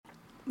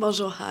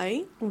Bonjour,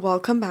 hi.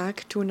 Welcome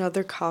back to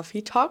another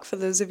coffee talk. For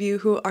those of you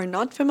who are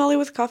not familiar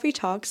with coffee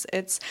talks,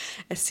 it's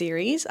a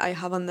series I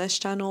have on this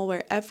channel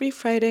where every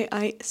Friday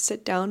I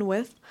sit down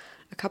with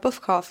a cup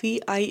of coffee.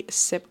 I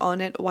sip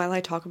on it while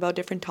I talk about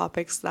different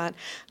topics that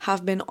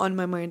have been on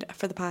my mind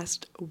for the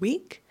past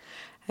week.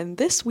 And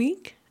this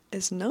week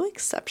is no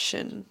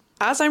exception.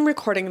 As I'm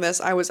recording this,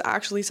 I was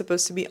actually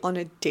supposed to be on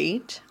a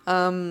date.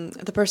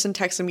 The person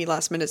texted me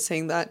last minute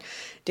saying that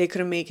they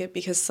couldn't make it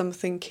because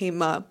something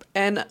came up.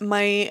 And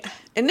my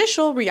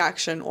initial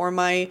reaction or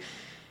my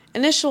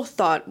initial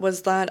thought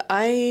was that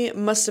I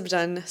must have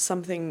done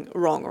something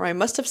wrong or I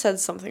must have said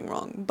something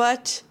wrong.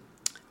 But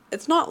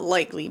it's not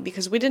likely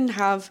because we didn't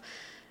have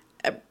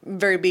a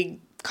very big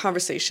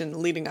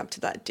conversation leading up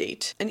to that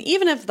date. And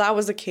even if that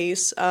was the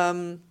case,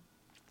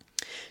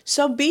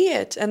 so be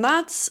it. And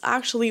that's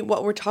actually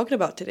what we're talking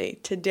about today.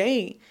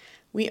 Today,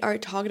 we are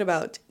talking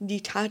about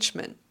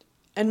detachment,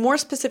 and more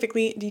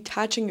specifically,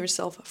 detaching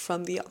yourself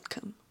from the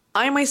outcome.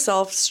 I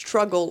myself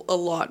struggle a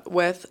lot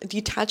with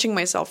detaching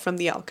myself from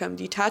the outcome,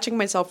 detaching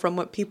myself from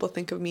what people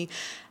think of me,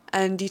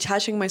 and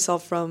detaching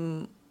myself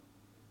from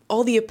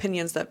all the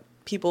opinions that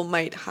people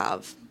might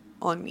have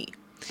on me.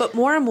 But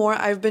more and more,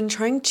 I've been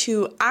trying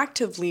to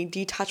actively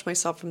detach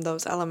myself from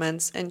those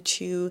elements and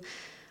to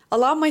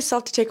allow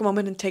myself to take a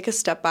moment and take a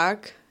step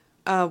back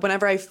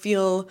whenever I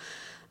feel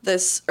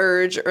this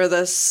urge or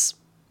this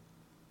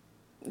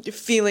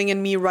feeling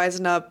in me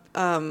rising up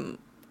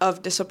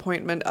of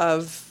disappointment,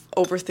 of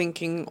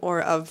overthinking,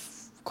 or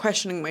of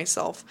questioning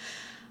myself.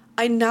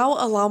 I now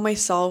allow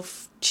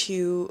myself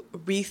to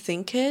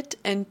rethink it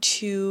and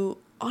to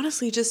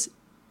honestly just,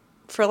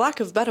 for lack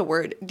of a better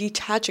word,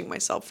 detaching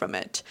myself from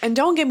it. And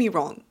don't get me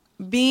wrong,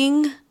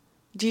 being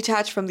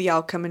detached from the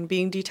outcome and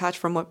being detached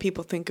from what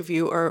people think of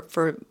you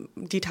or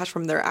detached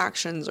from their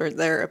actions or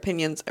their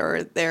opinions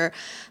or their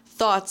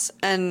thoughts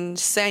and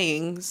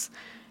sayings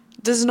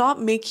does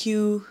not make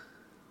you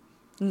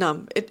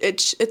numb.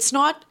 It's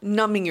not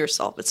numbing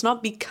yourself. It's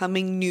not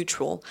becoming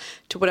neutral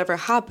to whatever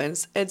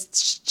happens.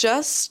 It's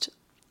just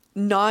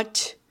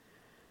not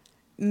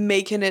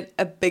making it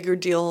a bigger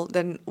deal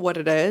than what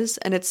it is.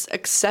 And it's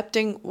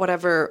accepting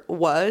whatever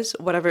was,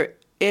 whatever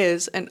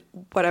is, and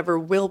whatever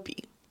will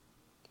be.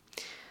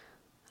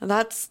 And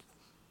that's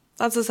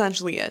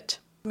essentially it.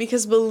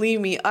 Because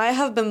believe me, I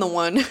have been the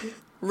one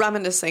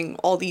reminiscing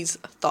all these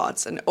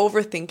thoughts and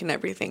overthinking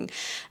everything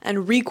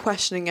and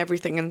re-questioning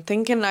everything and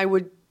thinking I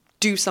would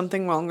do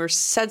something wrong or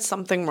said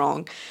something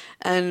wrong,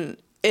 and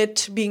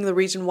it being the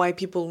reason why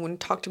people wouldn't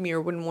talk to me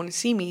or wouldn't want to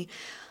see me,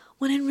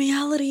 when in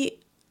reality,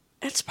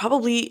 it's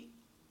probably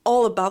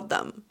all about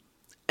them.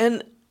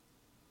 And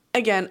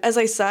again, as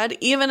I said,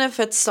 even if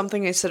it's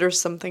something I said or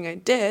something I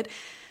did,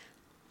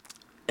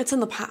 it's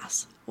in the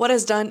past. What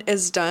is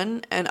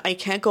done, and I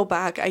can't go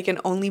back. I can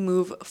only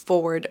move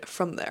forward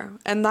from there.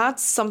 And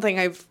that's something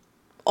I've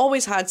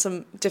always had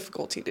some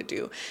difficulty to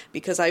do,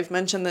 because I've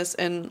mentioned this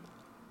in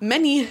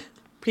many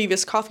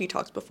previous coffee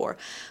talks before,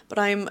 but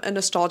I'm a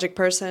nostalgic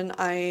person.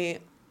 I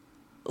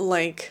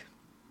like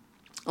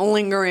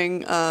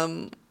lingering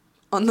on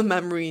the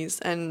memories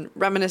and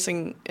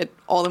reminiscing it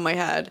all in my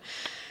head.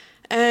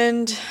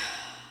 And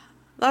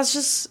that's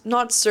just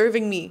not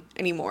serving me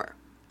anymore.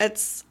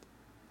 It's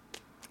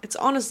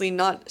honestly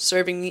not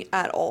serving me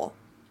at all.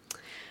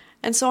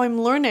 And so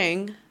I'm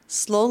learning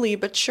slowly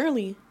but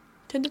surely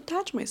to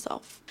detach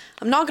myself.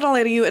 I'm not gonna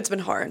lie to you, it's been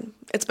hard.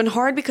 It's been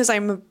hard because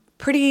I'm a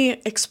pretty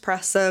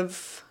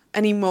expressive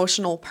and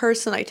emotional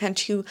person. I tend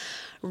to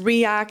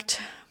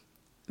react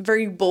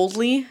very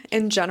boldly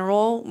in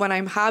general when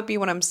I'm happy,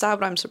 when I'm sad,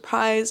 when I'm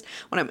surprised,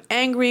 when I'm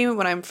angry,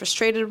 when I'm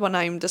frustrated, when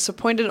I'm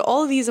disappointed.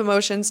 All of these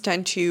emotions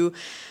tend to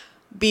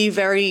be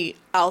very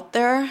out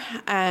there,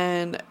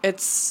 and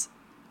it's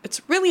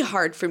really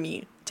hard for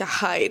me to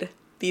hide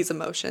these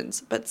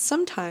emotions, but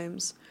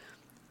sometimes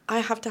I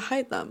have to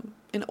hide them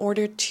in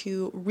order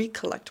to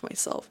recollect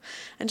myself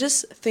and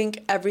just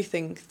think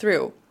everything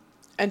through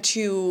and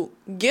to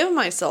give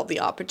myself the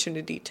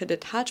opportunity to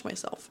detach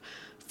myself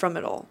from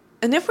it all.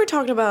 And if we're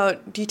talking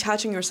about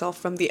detaching yourself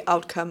from the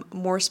outcome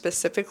more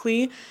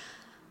specifically,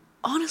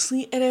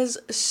 honestly, it is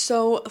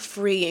so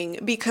freeing,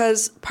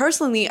 because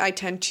personally, I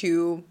tend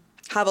to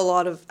have a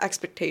lot of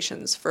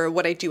expectations for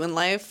what I do in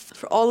life,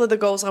 for all of the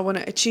goals I want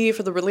to achieve,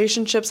 for the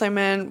relationships I'm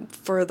in,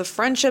 for the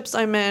friendships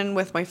I'm in,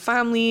 with my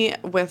family,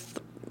 with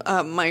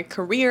my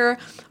career,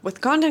 with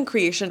content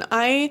creation.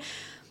 I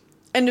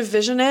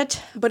envision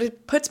it, but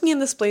it puts me in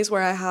this place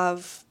where I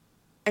have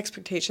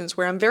expectations,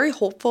 where I'm very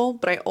hopeful,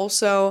 but I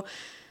also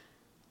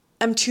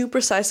am too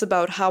precise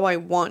about how I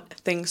want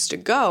things to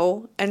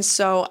go. And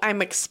so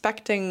I'm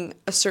expecting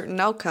a certain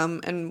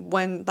outcome. And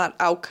when that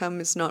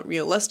outcome is not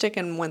realistic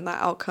and when that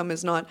outcome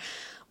is not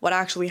what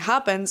actually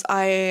happens,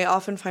 I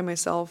often find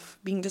myself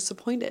being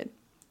disappointed.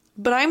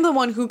 But I'm the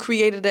one who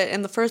created it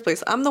in the first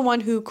place. I'm the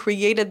one who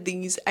created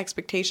these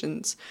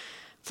expectations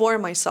for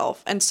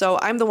myself. And so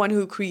I'm the one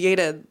who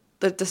created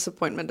the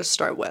disappointment to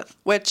start with,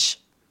 which,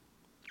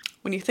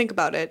 when you think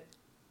about it,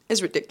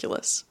 is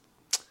ridiculous.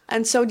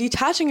 And so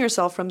detaching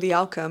yourself from the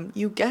outcome,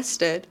 you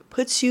guessed it,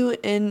 puts you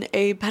in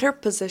a better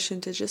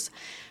position to just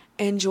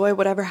enjoy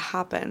whatever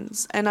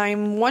happens. And I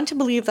want to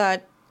believe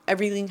that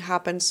everything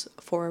happens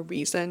for a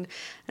reason.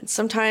 And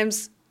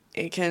sometimes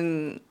it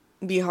can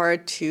be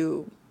hard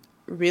to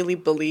really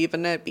believe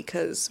in it,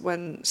 because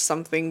when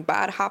something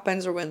bad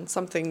happens or when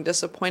something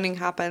disappointing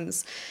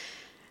happens,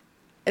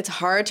 it's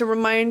hard to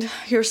remind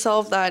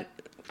yourself that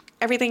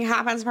everything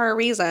happens for a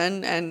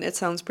reason. And it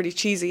sounds pretty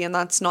cheesy, and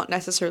that's not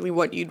necessarily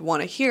what you'd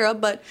want to hear,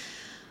 but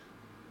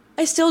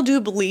I still do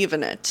believe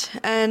in it.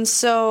 And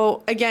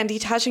so, again,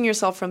 detaching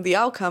yourself from the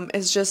outcome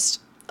is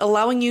just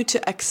allowing you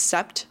to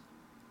accept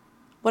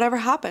whatever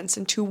happens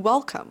and to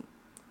welcome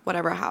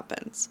whatever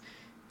happens.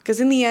 Because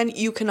in the end,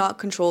 you cannot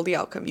control the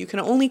outcome. You can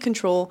only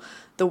control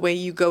the way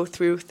you go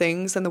through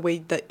things and the way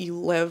that you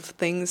live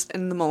things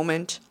in the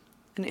moment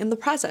and in the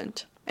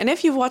present. And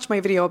if you've watched my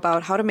video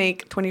about how to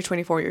make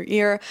 2024 your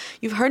year,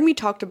 you've heard me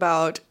talk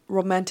about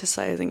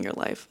romanticizing your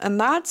life. And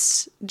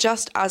that's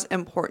just as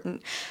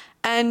important.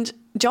 And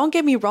don't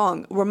get me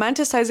wrong,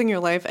 romanticizing your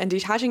life and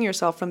detaching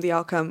yourself from the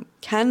outcome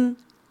can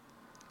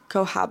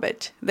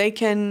cohabit. They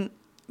can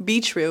be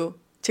true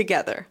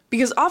together.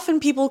 Because often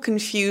people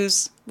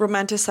confuse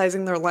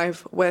romanticizing their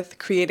life with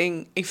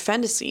creating a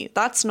fantasy.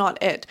 That's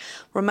not it.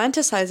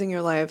 Romanticizing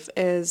your life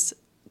is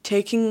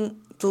taking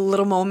the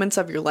little moments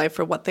of your life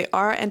for what they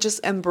are and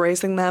just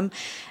embracing them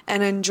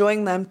and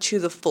enjoying them to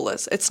the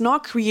fullest. It's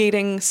not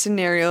creating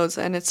scenarios,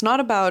 and it's not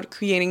about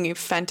creating a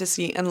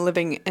fantasy and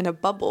living in a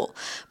bubble,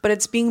 but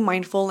it's being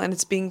mindful and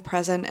it's being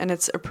present and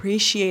it's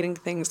appreciating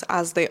things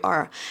as they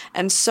are.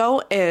 And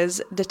so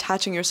is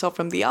detaching yourself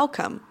from the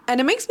outcome.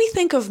 And it makes me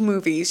think of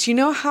movies. You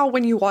know how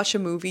when you watch a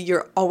movie,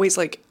 you're always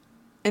like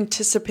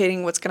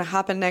anticipating what's going to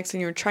happen next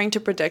and you're trying to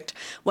predict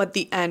what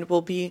the end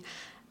will be.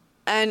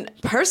 And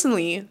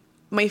personally,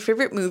 my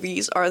favorite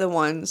movies are the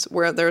ones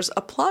where there's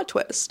a plot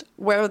twist,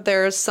 where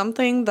there's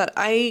something that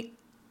I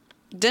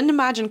didn't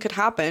imagine could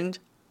happen,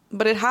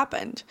 but it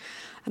happened.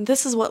 And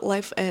this is what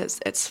life is.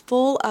 It's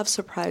full of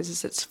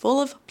surprises. It's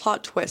full of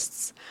plot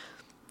twists.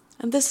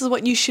 And this is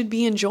what you should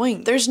be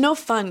enjoying. There's no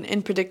fun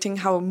in predicting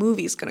how a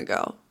movie's going to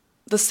go.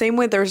 The same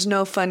way there's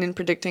no fun in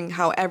predicting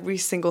how every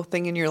single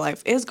thing in your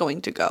life is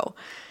going to go.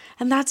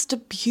 And that's the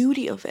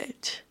beauty of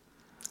it.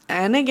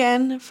 And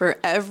again, for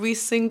every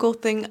single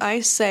thing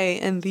I say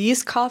in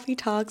these coffee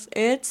talks,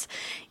 it's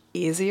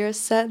easier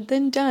said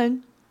than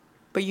done.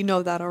 But you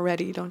know that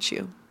already, don't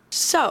you?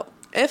 So,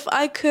 if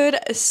I could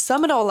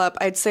sum it all up,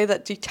 I'd say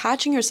that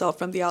detaching yourself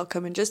from the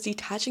outcome and just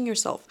detaching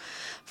yourself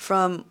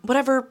from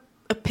whatever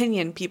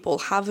opinion people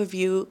have of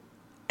you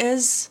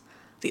is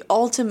the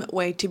ultimate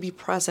way to be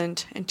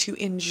present and to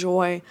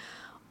enjoy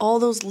all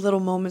those little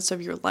moments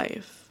of your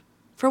life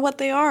for what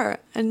they are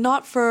and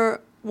not for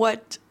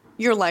what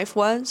your life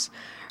was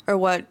or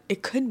what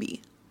it could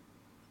be,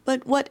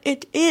 but what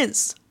it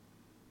is.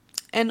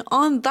 And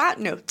on that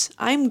note,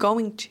 I'm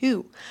going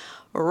to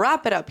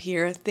wrap it up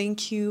here.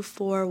 Thank you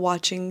for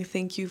watching.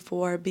 Thank you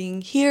for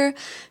being here.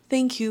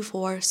 Thank you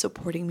for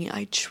supporting me.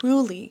 I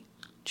truly,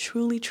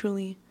 truly,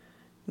 truly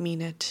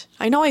mean it.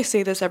 I know I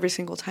say this every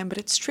single time, but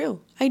it's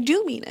true. I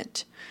do mean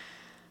it.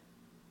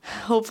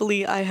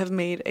 Hopefully, I have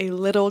made a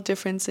little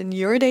difference in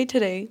your day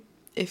today.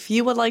 If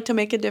you would like to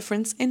make a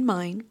difference in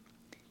mine,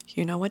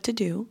 you know what to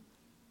do.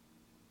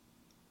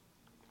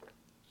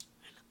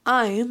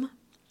 I'm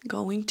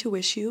going to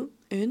wish you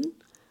une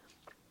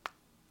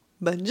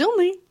bonne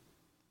journée.